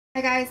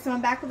Hi guys, so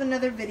I'm back with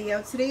another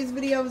video. Today's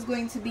video is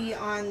going to be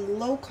on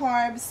low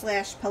carb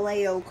 /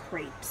 paleo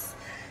crepes.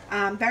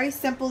 Very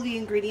simple, the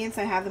ingredients.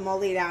 I have them all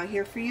laid out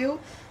here for you.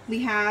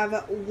 We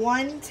have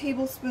 1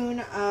 tablespoon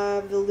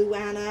of the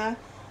Luana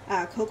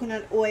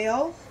coconut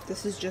oil.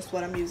 This is just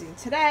what I'm using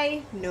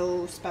today.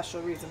 No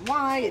special reason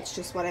why. It's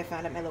just what I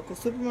found at my local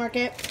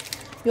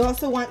supermarket. You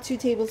also want 2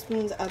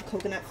 tablespoons of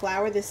coconut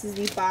flour. This is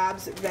the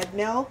Bob's Red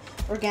Mill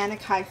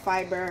Organic High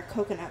Fiber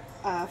Coconut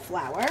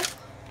Flour.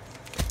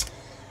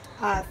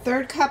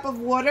 1/3 cup of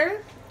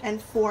water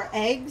and 4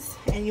 eggs,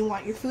 and you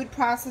want your food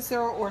processor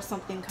or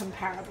something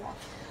comparable.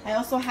 I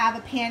also have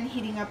a pan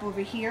heating up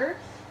over here.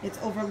 It's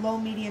over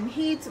low-medium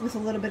heat with a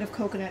little bit of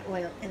coconut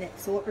oil in it.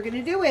 So what we're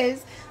going to do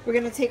is we're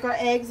going to take our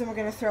eggs and we're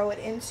going to throw it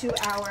into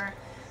our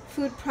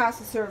food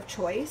processor of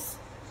choice.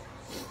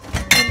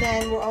 And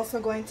then we're also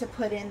going to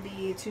put in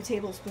the 2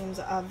 tablespoons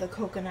of the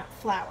coconut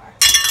flour.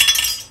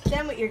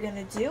 Then what you're going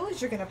to do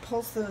is you're going to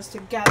pulse those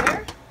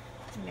together.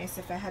 It'd be nice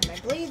if I had my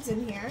blades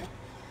in here.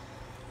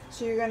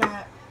 So you're going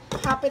to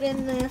pop it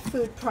in the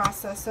food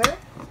processor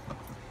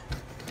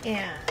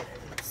and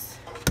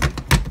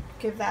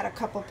give that a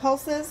couple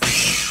pulses.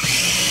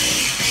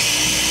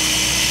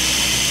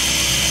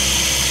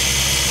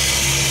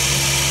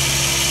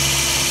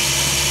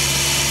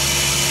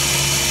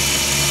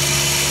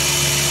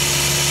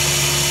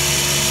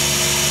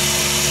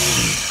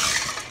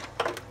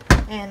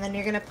 And then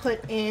you're going to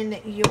put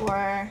in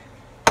your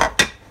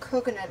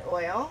coconut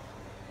oil,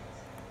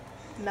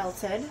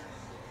 melted.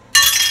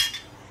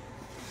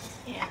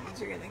 And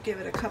you're going to give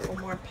it a couple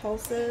more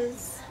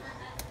pulses.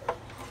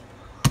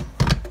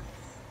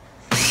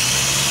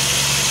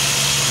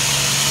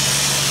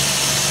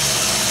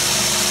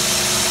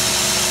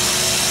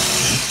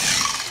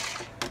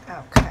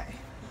 Okay.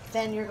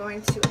 Then you're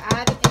going to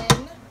add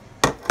in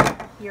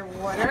your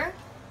water.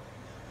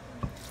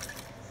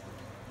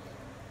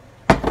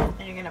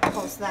 And you're going to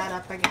pulse that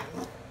up again.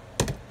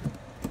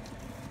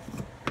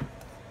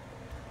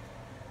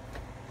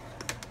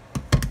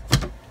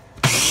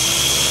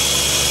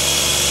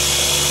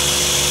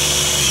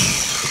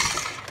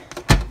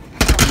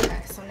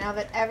 Now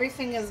that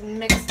everything is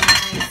mixed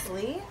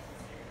nicely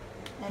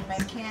and my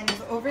pan is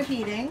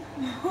overheating,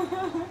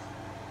 I'm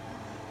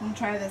going to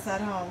try this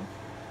at home.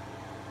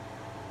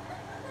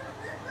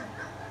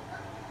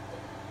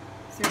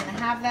 So you're going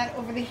to have that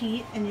over the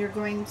heat and you're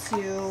going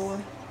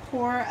to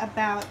pour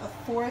about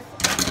 1/4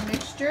 of the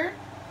mixture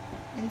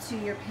into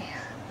your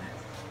pan.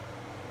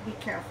 Be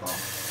careful.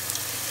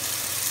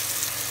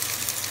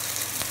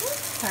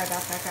 Oops, sorry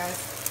about that,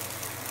 guys.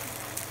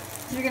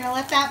 You're going to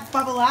let that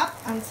bubble up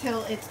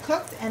until it's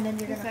cooked, and then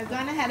you're going to, I've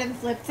gone ahead and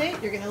flipped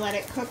it. You're going to let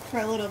it cook for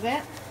a little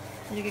bit,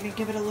 and you're going to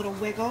give it a little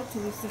wiggle to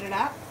loosen it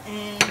up,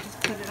 and just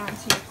put it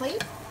onto your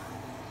plate,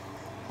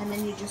 and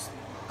then you just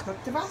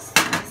cook the rest.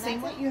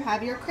 Same way you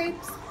have your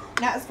crepes.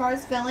 Now, as far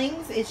as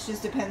fillings, it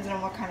just depends on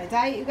what kind of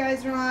diet you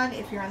guys are on.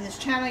 If you're on this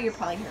channel, you're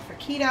probably here for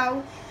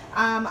keto.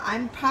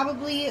 I'm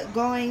probably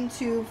going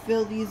to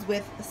fill these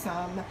with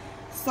some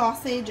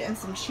sausage and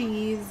some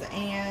cheese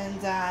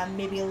and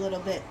maybe a little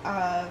bit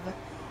of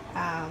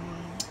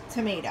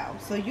tomato.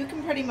 So you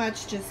can pretty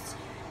much just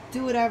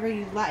do whatever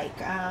you like.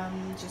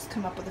 Just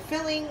come up with a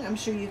filling. I'm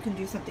sure you can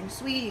do something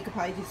sweet. You could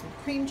probably do some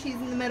cream cheese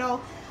in the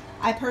middle.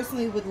 I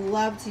personally would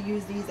love to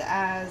use these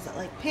as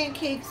like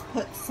pancakes,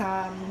 put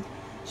some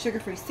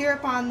sugar-free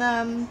syrup on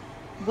them,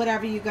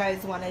 whatever you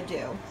guys want to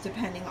do,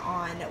 depending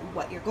on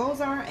what your goals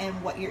are and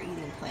what your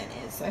eating plan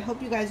is. So I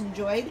hope you guys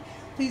enjoyed.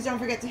 Please don't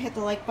forget to hit the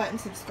like button,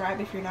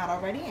 subscribe if you're not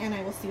already, and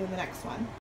I will see you in the next one.